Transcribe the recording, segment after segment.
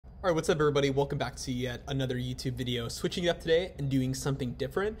All right, what's up everybody? Welcome back to yet another YouTube video. Switching it up today and doing something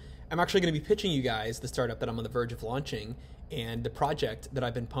different. I'm actually going to be pitching you guys the startup that I'm on the verge of launching and the project that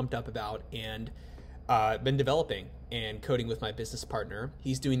I've been pumped up about and been developing and coding with my business partner.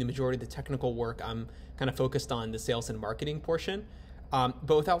 He's doing the majority of the technical work. I'm kind of focused on the sales and marketing portion.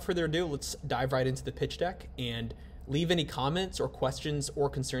 But without further ado, let's dive right into the pitch deck and leave any comments or questions or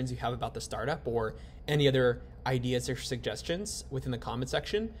concerns you have about the startup or any other ideas or suggestions within the comment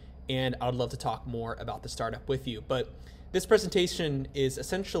section. And I would love to talk more about the startup with you. But this presentation is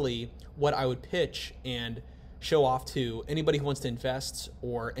essentially what I would pitch and show off to anybody who wants to invest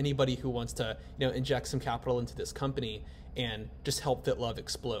or anybody who wants to, inject some capital into this company and just help FitLove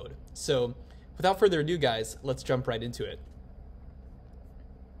explode. So without further ado, guys, let's jump right into it.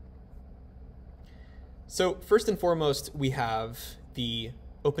 So first and foremost, we have the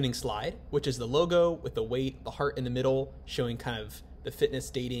opening slide, which is the logo with the weight, the heart in the middle, showing kind of the fitness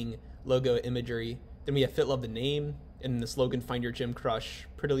dating logo imagery. Then we have FitLove, the name, and the slogan, Find Your Gym Crush.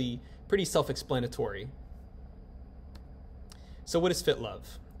 Pretty self-explanatory. So what is FitLove?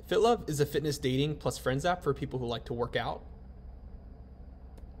 FitLove is a fitness dating plus friends app for people who like to work out.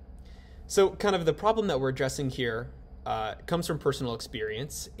 So kind of the problem that we're addressing here comes from personal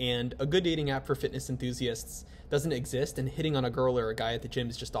experience, and a good dating app for fitness enthusiasts doesn't exist, and hitting on a girl or a guy at the gym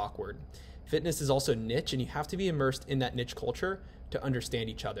is just awkward. Fitness is also niche, and you have to be immersed in that niche culture to understand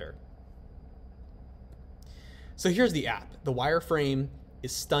each other. So here's the app. The wireframe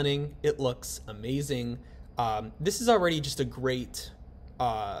is stunning. It looks amazing. This is already just a great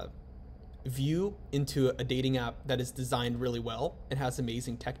view into a dating app that is designed really well and has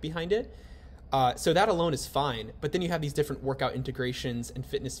amazing tech behind it. So that alone is fine, but then you have these different workout integrations and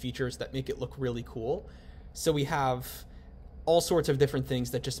fitness features that make it look really cool. So we have all sorts of different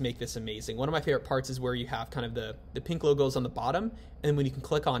things that just make this amazing. One of my favorite parts is where you have kind of the pink logos on the bottom, and when you can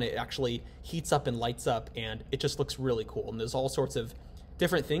click on it, it actually heats up and lights up, and it just looks really cool. And there's all sorts of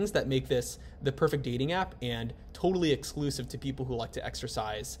different things that make this the perfect dating app and totally exclusive to people who like to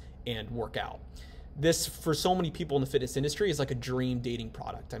exercise and work out. This, for so many people in the fitness industry, is like a dream dating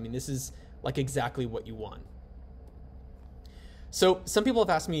product. I mean, this is like exactly what you want. So some people have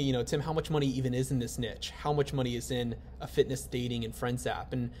asked me, Tim, how much money even is in this niche? How much money is in a fitness dating and friends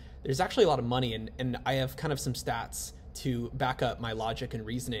app? And there's actually a lot of money, and I have kind of some stats to back up my logic and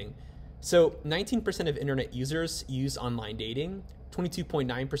reasoning. So 19% of internet users use online dating,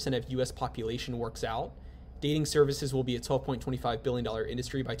 22.9% of US population works out. Dating services will be a $12.25 billion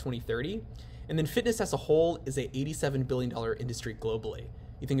industry by 2030. And then fitness as a whole is a $87 billion industry globally.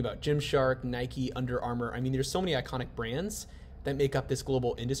 You think about Gymshark, Nike, Under Armour. I mean, there's so many iconic brands that make up this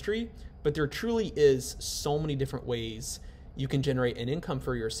global industry, but there truly is so many different ways you can generate an income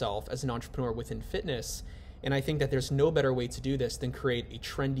for yourself as an entrepreneur within fitness. And I think that there's no better way to do this than create a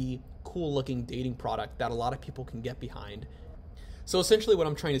trendy, cool looking dating product that a lot of people can get behind. So essentially what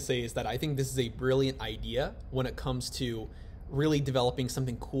I'm trying to say is that I think this is a brilliant idea when it comes to really developing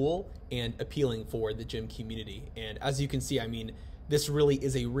something cool and appealing for the gym community. And as you can see, I mean, this really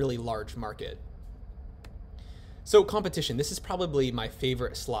is a really large market. So competition, this is probably my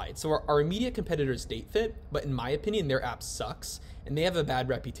favorite slide. So our immediate competitors DateFit, but in my opinion, their app sucks and they have a bad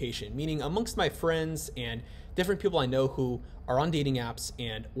reputation, meaning amongst my friends and different people I know who are on dating apps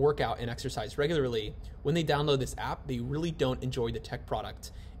and work out and exercise regularly, when they download this app, they really don't enjoy the tech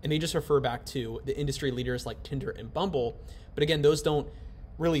product. And they just refer back to the industry leaders like Tinder and Bumble. But again, those don't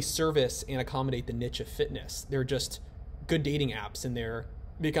really service and accommodate the niche of fitness. They're just good dating apps, and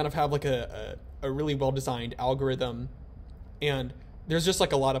they kind of have like a really well-designed algorithm, and there's just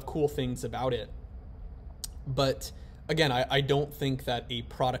like a lot of cool things about it. But again, I don't think that a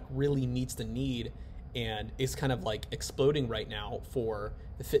product really meets the need and is kind of like exploding right now for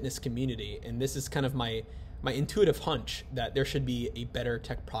the fitness community. And this is kind of my intuitive hunch that there should be a better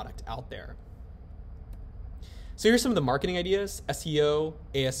tech product out there. So here's some of the marketing ideas: SEO,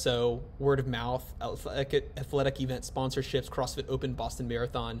 ASO, word of mouth, athletic event sponsorships, CrossFit Open, Boston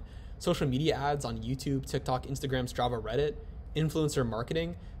Marathon, social media ads on YouTube, TikTok, Instagram, Strava, Reddit, influencer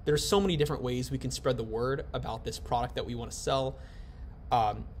marketing. There's so many different ways we can spread the word about this product that we want to sell.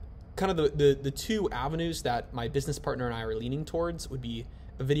 Kind of the two avenues that my business partner and I are leaning towards would be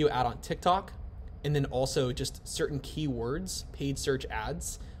a video ad on TikTok, and then also just certain keywords, paid search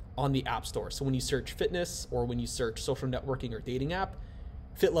ads on the App Store. So when you search fitness or when you search social networking or dating app,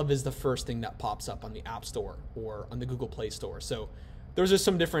 FitLove is the first thing that pops up on the App Store or on the Google Play Store. So those are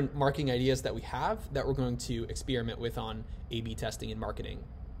some different marketing ideas that we have that we're going to experiment with on A/B testing and marketing.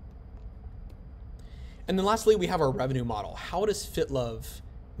 And then lastly, we have our revenue model. How does FitLove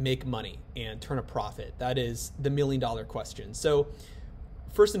make money and turn a profit? That is the $1 million question. So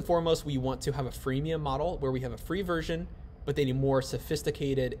First and foremost, we want to have a freemium model where we have a free version, but then a more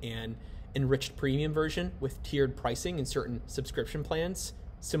sophisticated and enriched premium version with tiered pricing and certain subscription plans,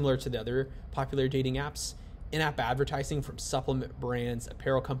 similar to the other popular dating apps. In-app advertising from supplement brands,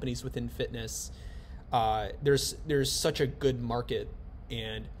 apparel companies within fitness. There's such a good market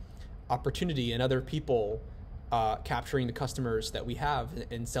and opportunity and other people capturing the customers that we have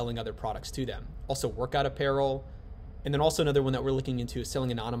and selling other products to them. Also workout apparel. And then also another one that we're looking into is selling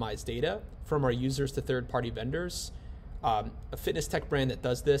anonymized data from our users to third-party vendors. A fitness tech brand that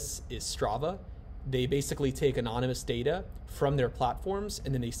does this is Strava. They basically take anonymous data from their platforms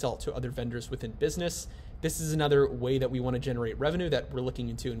and then they sell it to other vendors within business. This is another way that we want to generate revenue that we're looking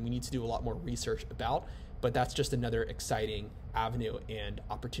into and we need to do a lot more research about, but that's just another exciting avenue and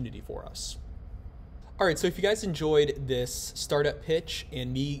opportunity for us. All right, so if you guys enjoyed this startup pitch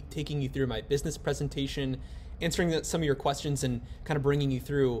and me taking you through my business presentation, answering some of your questions and kind of bringing you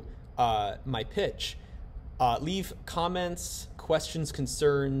through my pitch, leave comments, questions,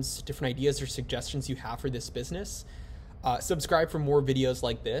 concerns, different ideas or suggestions you have for this business. Subscribe for more videos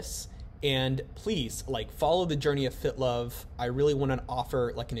like this. And please, follow the journey of FitLove. I really want to offer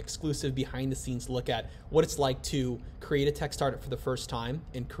an exclusive behind the scenes look at what it's like to create a tech startup for the first time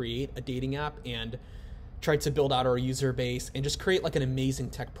and create a dating app and try to build out our user base and just create an amazing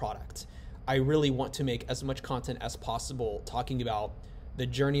tech product. I really want to make as much content as possible talking about the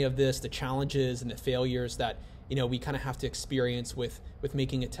journey of this, the challenges and the failures that we kind of have to experience with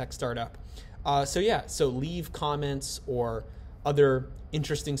making a tech startup. So leave comments or other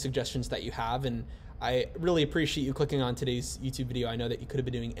interesting suggestions that you have, and I really appreciate you clicking on today's YouTube video. I know that you could have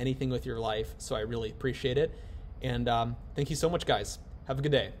been doing anything with your life, so I really appreciate it. And thank you so much, guys. Have a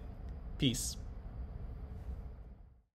good day. Peace.